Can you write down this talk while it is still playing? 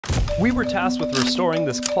We were tasked with restoring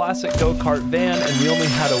this classic go-kart van, and we only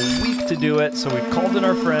had a week to do it, so we called in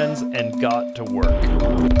our friends and got to work.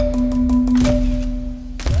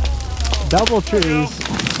 Double trees.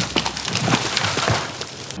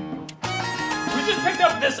 We just picked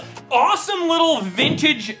up this awesome little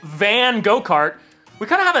vintage van go-kart. We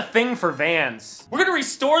kind of have a thing for vans. We're gonna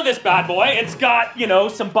restore this bad boy. It's got, you know,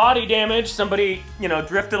 some body damage. Somebody, you know,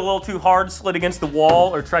 drifted a little too hard, slid against the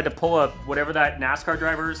wall, or tried to pull a, whatever that NASCAR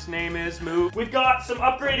driver's name is, move. We've got some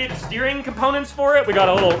upgraded steering components for it. We got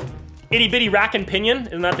a little itty bitty rack and pinion.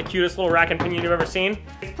 Isn't that the cutest little rack and pinion you've ever seen?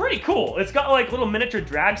 It's pretty cool. It's got like little miniature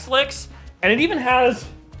drag slicks, and it even has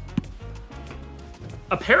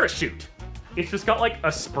a parachute. It's just got like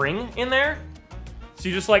a spring in there. So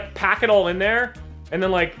you just like pack it all in there, and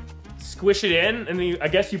then like squish it in, and then I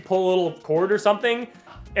guess you pull a little cord or something,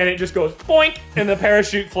 and it just goes boink, and the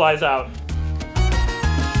parachute flies out.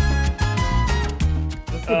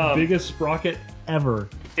 That's the biggest sprocket ever.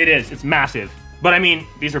 It is, it's massive. But I mean,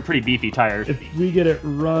 these are pretty beefy tires. If we get it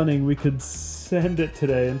running, we could send it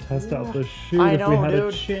today and test out the chute I if we know, had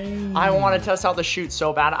dude. a chain. I want to test out the chute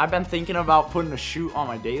so bad. I've been thinking about putting a chute on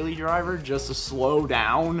my daily driver just to slow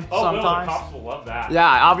down sometimes. The cops will love that. Yeah,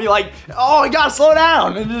 I'll be like, oh, I gotta slow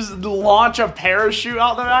down, and just launch a parachute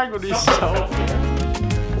out the back would be so.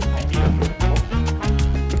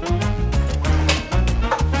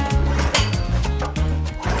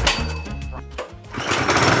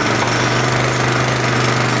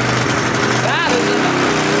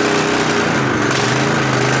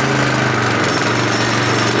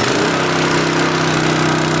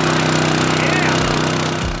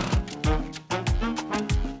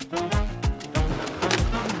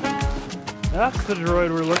 That's the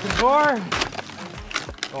droid we're looking for.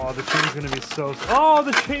 Oh, the chain's gonna be so. Oh,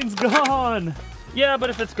 the chain's gone. Yeah,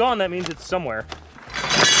 but if it's gone, that means it's somewhere.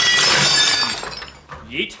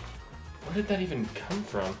 Yeet. Where did that even come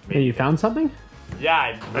from? Hey, you found something?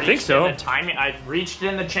 Yeah, I think so. I reached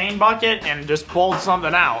in the chain bucket and just pulled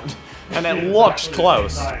something out, and it looks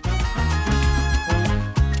close.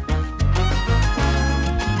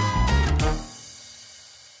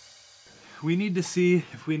 We need to see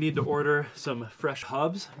if we need to order some fresh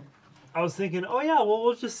hubs. I was thinking, oh yeah, well,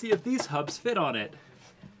 we'll just see if these hubs fit on it.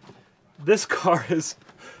 This car is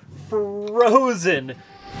frozen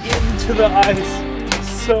into the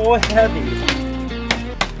ice, so heavy.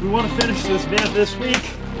 We want to finish this van this week.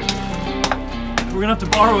 We're gonna have to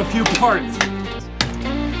borrow a few parts.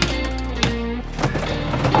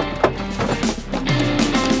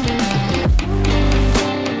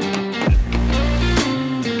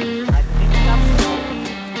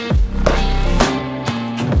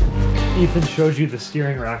 Ethan shows you the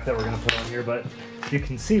steering rack that we're going to put on here, but you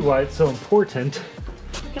can see why it's so important.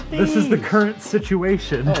 This is the current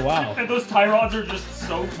situation. Oh, wow. And those tie rods are just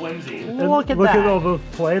so flimsy. Look at look that. at all the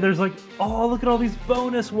play. There's like, oh, look at all these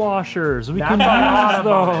bonus washers. We can That's a lot of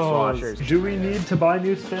use bonus those. washers. Do we need to buy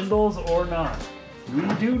new spindles or not? We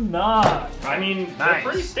do not. I mean, they're Nice.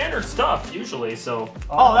 pretty standard stuff usually, so.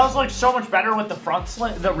 Oh, that was like so much better with the front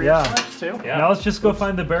slit, the rear slits too. Yeah. Now let's just go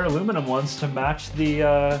find the bare aluminum ones to match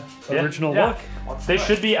the original Yeah. look. They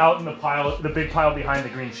should be out in the pile, the big pile behind the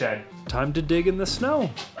green shed. Time to dig in the snow.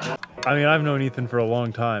 I mean, I've known Ethan for a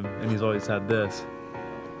long time, and he's always had this.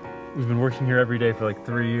 We've been working here every day for like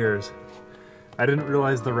 3 years. I didn't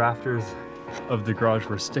realize the rafters of the garage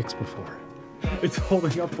were sticks before. It's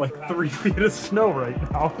holding up like 3 feet of snow right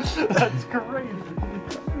now. That's crazy.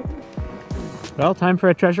 Well, time for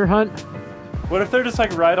a treasure hunt. What if they're just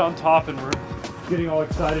like right on top and we're getting all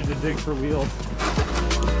excited to dig for wheels?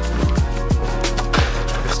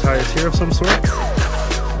 This tire's here of some sort.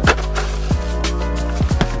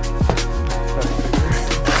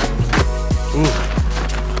 Ooh.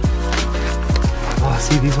 Oh,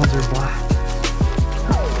 see, these ones are black.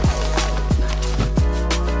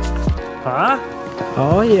 Huh?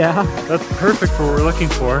 Oh yeah. That's perfect for what we're looking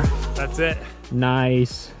for. That's it.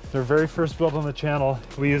 Nice. Their very first build on the channel,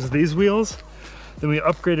 we used these wheels. Then we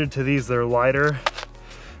upgraded to these. They're lighter,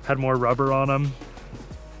 had more rubber on them.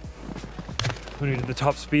 When we did the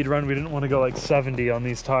top speed run, we didn't want to go like 70 on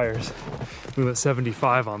these tires. We went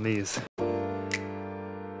 75 on these.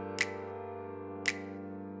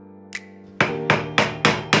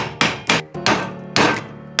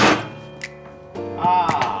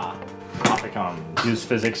 Use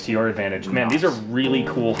physics to your advantage. Man, these are really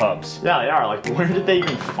cool hubs. Yeah, they are. Like, where did they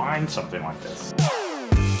even find something like this?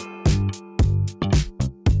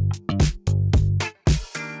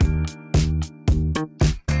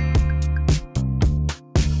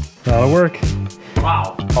 That'll work.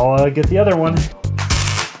 Wow. I'll get the other one.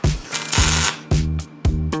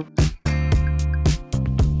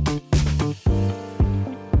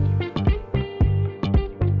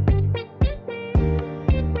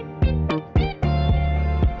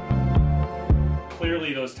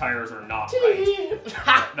 tires are not right.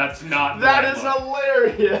 That's not the That right is look.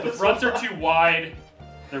 hilarious. The fronts are too wide.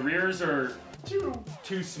 The rears are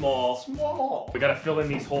too small. We gotta fill in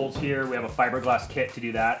these holes here. We have a fiberglass kit to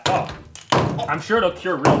do that. Oh, I'm sure it'll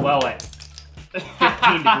cure real well at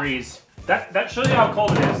 15 degrees. That shows you how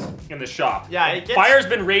cold it is in the shop. Yeah, it gets... Fire's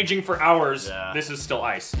been raging for hours. Yeah. This is still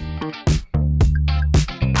ice.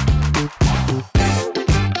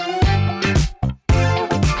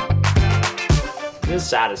 It is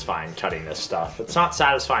satisfying cutting this stuff. It's not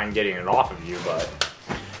satisfying getting it off of you, but...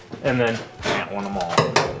 And then Can't want them all.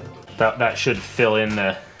 that should fill in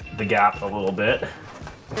the gap a little bit.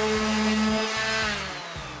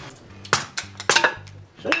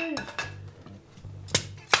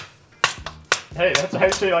 Hey, that's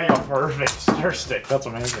actually like a perfect stir stick. That's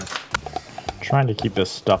amazing. Trying to keep this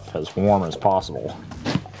stuff as warm as possible.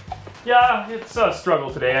 Yeah, it's a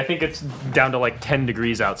struggle today. I think it's down to like 10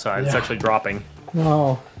 degrees outside. It's actually dropping.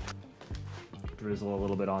 No. Drizzle a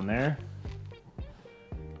little bit on there.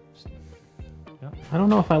 I don't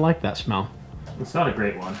know if I like that smell. It's not a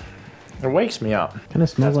great one. It wakes me up. Kind of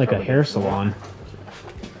smells like a probably hair good. salon.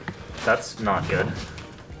 That's not good.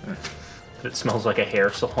 It smells like a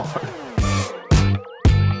hair salon.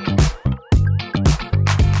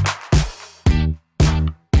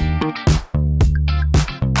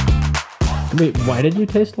 Wait, why did you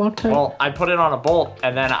taste Loctite? Well, I put it on a bolt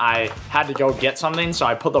and then I had to go get something, so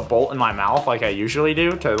I put the bolt in my mouth like I usually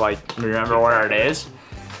do to like remember where it is.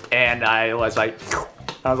 And I was like,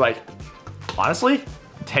 honestly,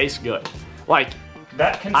 tastes good. Like,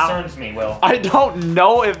 That concerns me, Will. I don't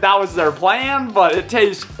know if that was their plan, but it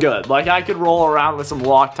tastes good. Like I could roll around with some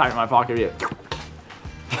Loctite in my pocket.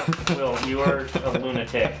 Will, you are a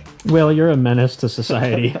lunatic. Will, you're a menace to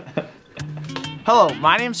society. Hello,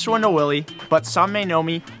 my name's Swindle Willie, but some may know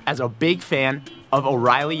me as a big fan of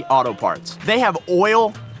O'Reilly Auto Parts. They have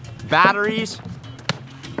oil, batteries,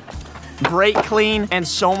 brake clean, and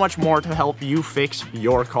so much more to help you fix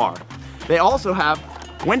your car. They also have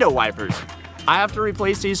window wipers. I have to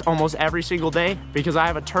replace these almost every single day because I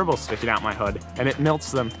have a turbo sticking out my hood and it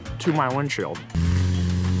melts them to my windshield.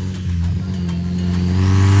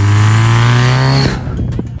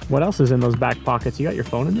 What else is in those back pockets? You got your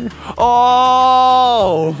phone in there?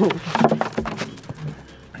 Oh!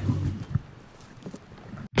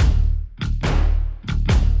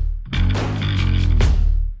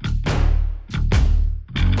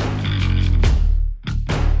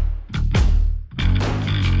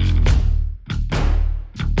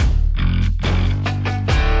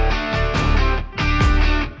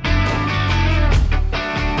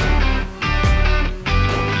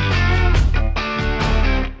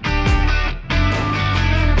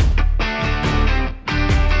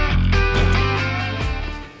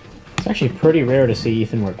 It's actually pretty rare to see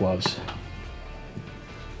Ethan wear gloves.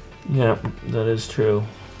 Yeah, that is true.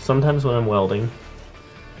 Sometimes when I'm welding,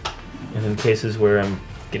 and in cases where I'm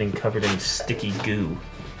getting covered in sticky goo.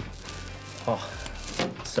 Oh,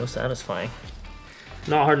 so satisfying.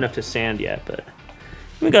 Not hard enough to sand yet, but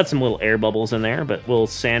we got some little air bubbles in there, but we'll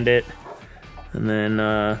sand it. And then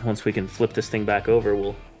once we can flip this thing back over,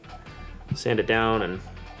 we'll sand it down and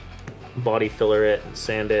body filler it and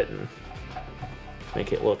sand it and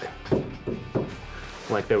make it look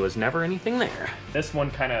like there was never anything there. This one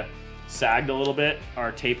kind of sagged a little bit.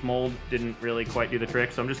 Our tape mold didn't really quite do the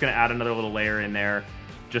trick, so I'm just gonna add another little layer in there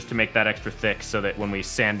just to make that extra thick so that when we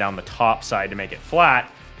sand down the top side to make it flat,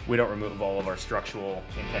 we don't remove all of our structural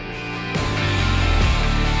integrity.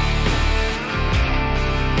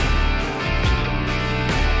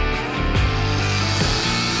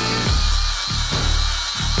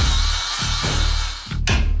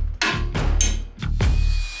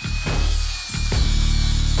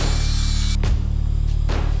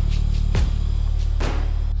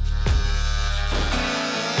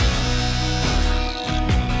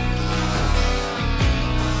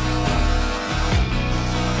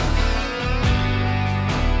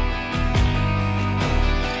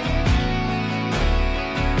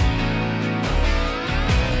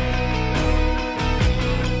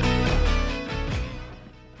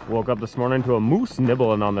 Woke up this morning to a moose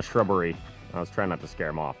nibbling on the shrubbery. I was trying not to scare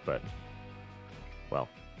him off, but, well,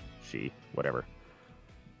 whatever.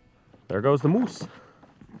 There goes the moose.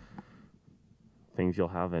 Things you'll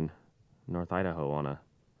have in North Idaho on a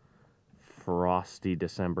frosty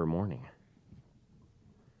December morning.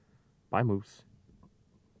 Bye, moose.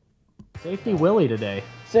 Safety Willie today.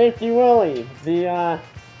 Safety Willie.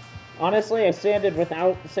 Honestly, I sanded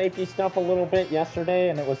without safety stuff a little bit yesterday,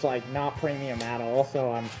 and it was like not premium at all,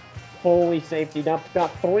 so I'm fully safetied up. Got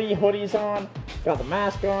 3 hoodies on, got the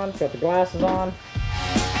mask on, got the glasses on.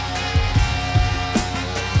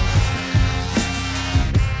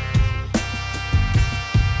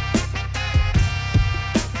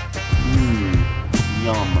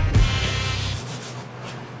 Zum.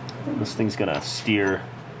 This thing's gonna steer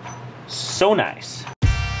so nice.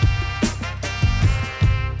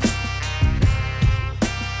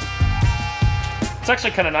 It's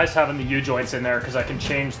actually kind of nice having the U-joints in there because I can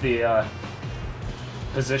change the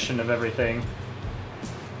position of everything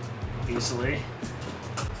easily.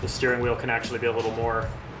 The steering wheel can actually be a little more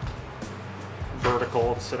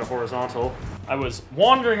vertical instead of horizontal. I was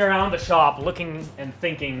wandering around the shop looking and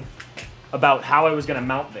thinking about how I was going to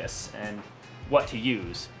mount this and what to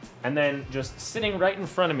use. And then just sitting right in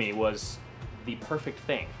front of me was the perfect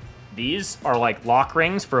thing. These are like lock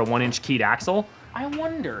rings for a 1-inch keyed axle. I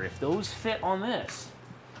wonder if those fit on this.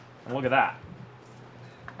 And look at that.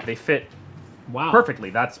 They fit perfectly.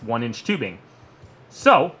 That's 1-inch tubing.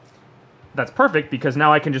 So that's perfect because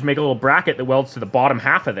now I can just make a little bracket that welds to the bottom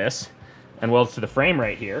half of this and welds to the frame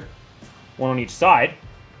right here, one on each side.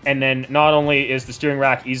 And then not only is the steering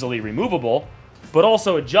rack easily removable, but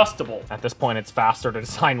also adjustable. At this point, it's faster to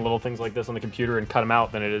design little things like this on the computer and cut them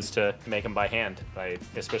out than it is to make them by hand,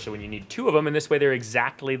 especially when you need 2 of them, and this way they're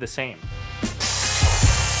exactly the same.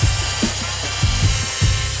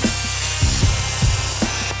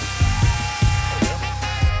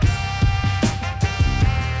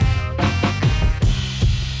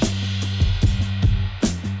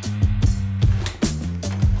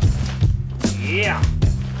 Yeah,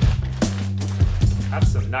 that's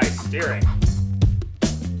some nice steering.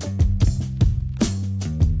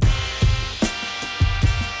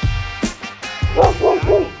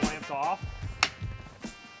 Clamps off,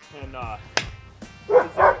 and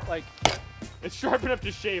like it's sharp enough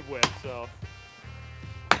to shave with. So,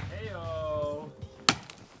 heyo.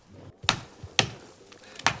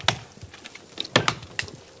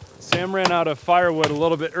 Sam ran out of firewood a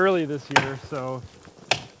little bit early this year, so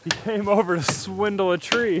he came over to swindle a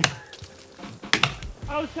tree.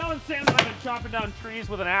 I was telling Sam that I've been chopping down trees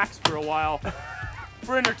with an axe for a while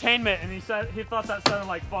for entertainment, and he said he thought that sounded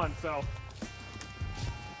like fun. So,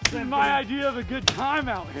 This is my idea of a good time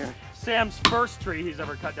out here. Sam's first tree he's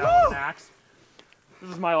ever cut down with an axe. This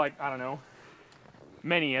is my, like, I don't know,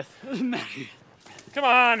 manyth. Come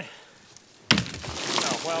on.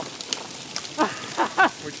 Oh, well.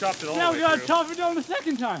 We chopped it all the way Now we gotta through. chop it down the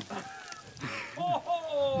second time.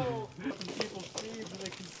 Oh! People see so they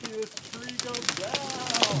can see this tree go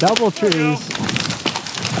down. Double trees.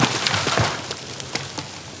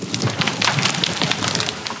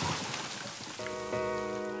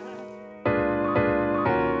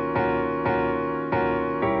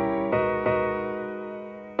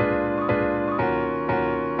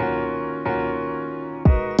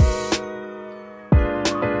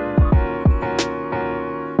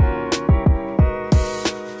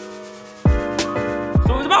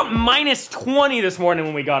 Minus 20 this morning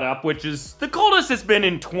when we got up, which is the coldest it's been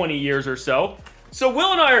in 20 years or so. So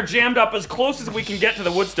Will and I are jammed up as close as we can get to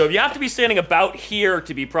the wood stove. You have to be standing about here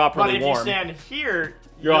to be properly warm. But if you stand here,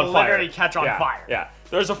 you're on fire. literally catch on fire. Yeah,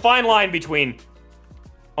 there's a fine line between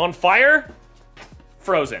on fire,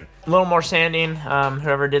 frozen. A little more sanding.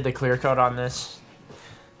 Whoever did the clear coat on this.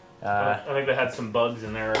 I think they had some bugs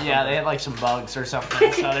in there. Yeah, they had like some bugs or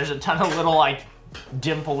something. So there's a ton of little like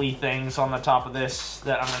dimple-y things on the top of this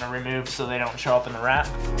that I'm gonna remove so they don't show up in the wrap.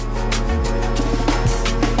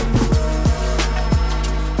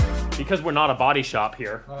 Because we're not a body shop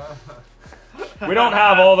here, we don't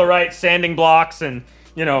have all the right sanding blocks and,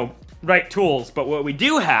 you know, right tools. But what we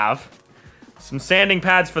do have, some sanding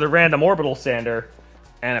pads for the random orbital sander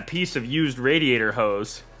and a piece of used radiator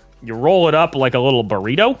hose. You roll it up like a little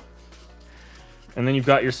burrito, and then you've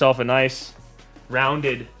got yourself a nice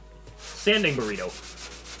rounded sanding burrito.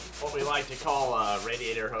 What we like to call a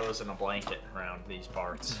radiator hose and a blanket around these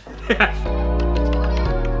parts.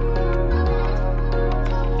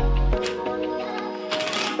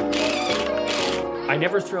 I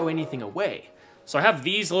never throw anything away. So I have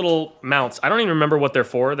these little mounts. I don't even remember what they're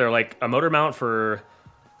for. They're like a motor mount for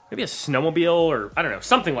maybe a snowmobile or I don't know,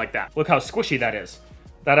 something like that. Look how squishy that is.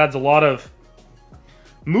 That adds a lot of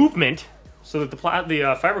movement so that the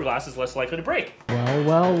fiberglass is less likely to break. Well,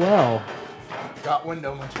 well, well. Got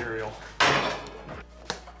window material.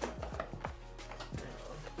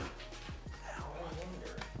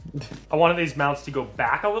 I wanted these mounts to go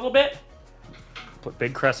back a little bit. Put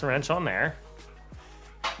big crescent wrench on there.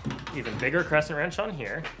 Even bigger crescent wrench on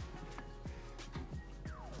here.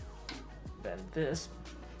 Bend this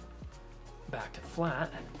back to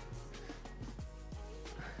flat.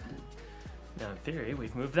 Now in theory,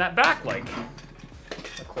 we've moved that back like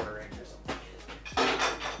a quarter inch or something.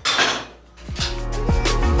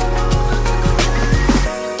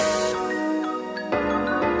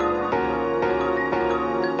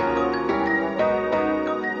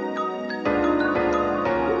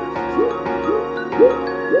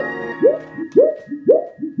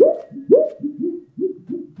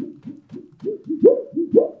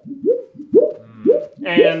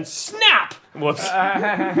 and snap! Whoops.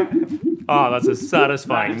 Oh, that's a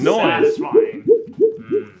satisfying noise. Satisfying.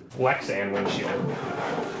 Flex and windshield.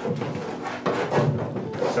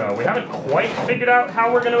 So we haven't quite figured out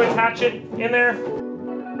how we're going to attach it in there.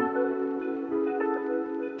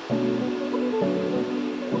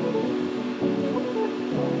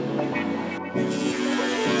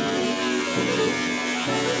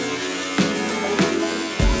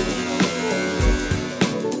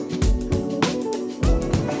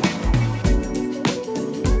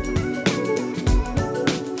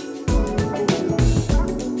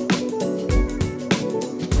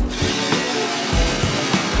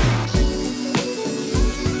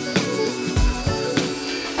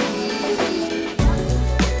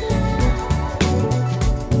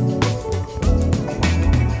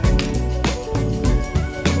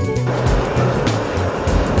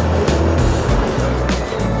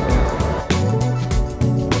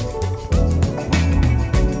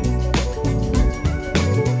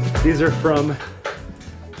 These are from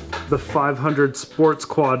the 500 Sports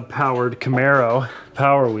Quad powered Camaro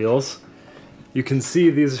Power Wheels. You can see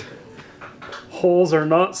these holes are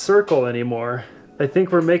not circle anymore. I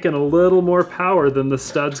think we're making a little more power than the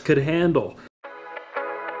studs could handle.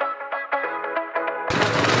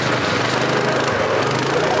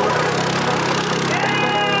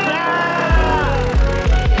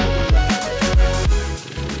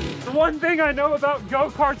 The one thing I know about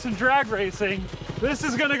go-karts and drag racing, this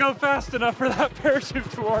is gonna go fast enough for that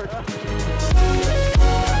parachute to work.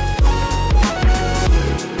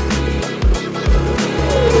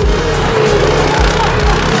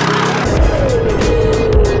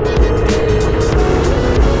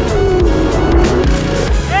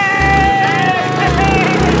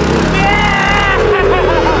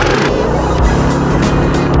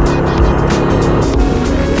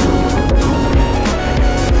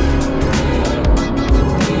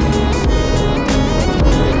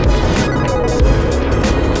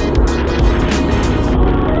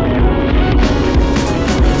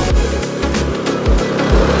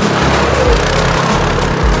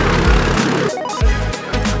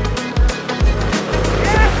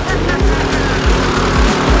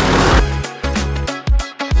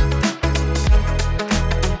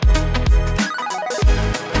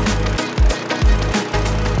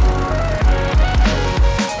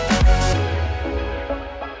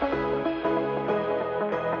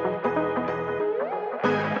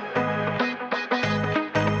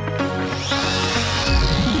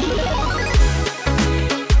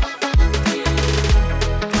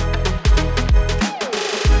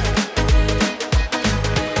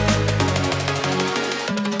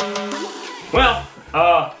 Well,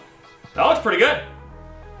 that looks pretty good.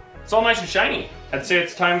 It's all nice and shiny. I'd say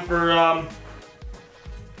it's time for,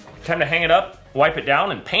 time to hang it up, wipe it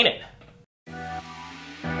down, and paint it.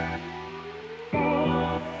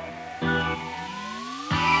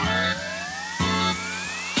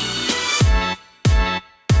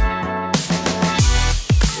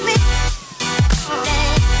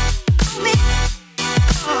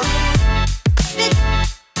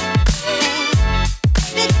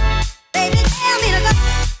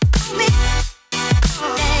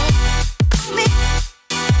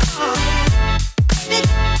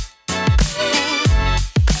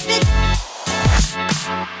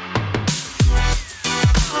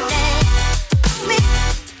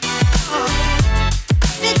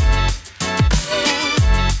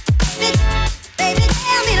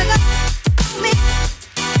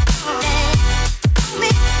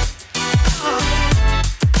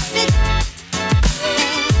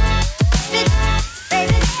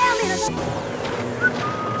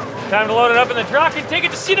 Time to load it up in the truck and take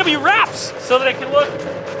it to CW Wraps so that it can look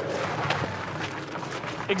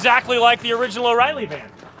exactly like the original O'Reilly van.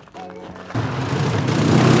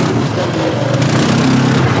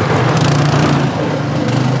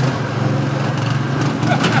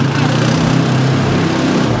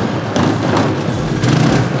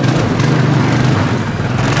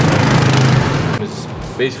 It's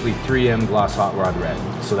basically 3M gloss hot rod red,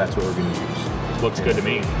 so that's what we're going to use. Looks good to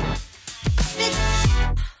me.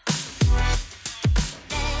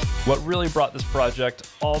 What really brought this project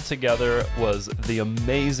all together was the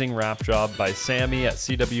amazing wrap job by Sammy at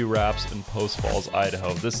CW Wraps in Post Falls,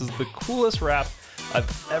 Idaho. This is the coolest wrap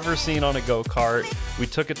I've ever seen on a go-kart. We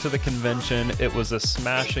took it to the convention. It was a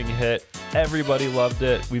smashing hit. Everybody loved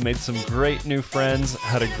it. We made some great new friends,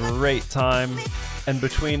 had a great time. And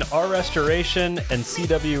between our restoration and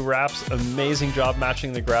CW Wraps' amazing job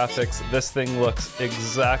matching the graphics, this thing looks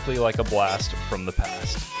exactly like a blast from the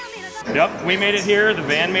past. Yep, we made it here, the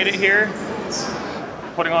van made it here.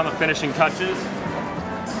 Putting on the finishing touches.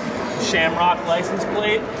 shamrock license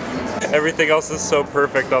plate. Everything else is so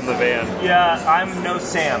perfect on the van. Yeah, I'm no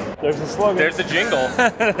Sam. There's a slogan. There's the jingle.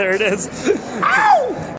 There it is. Ow!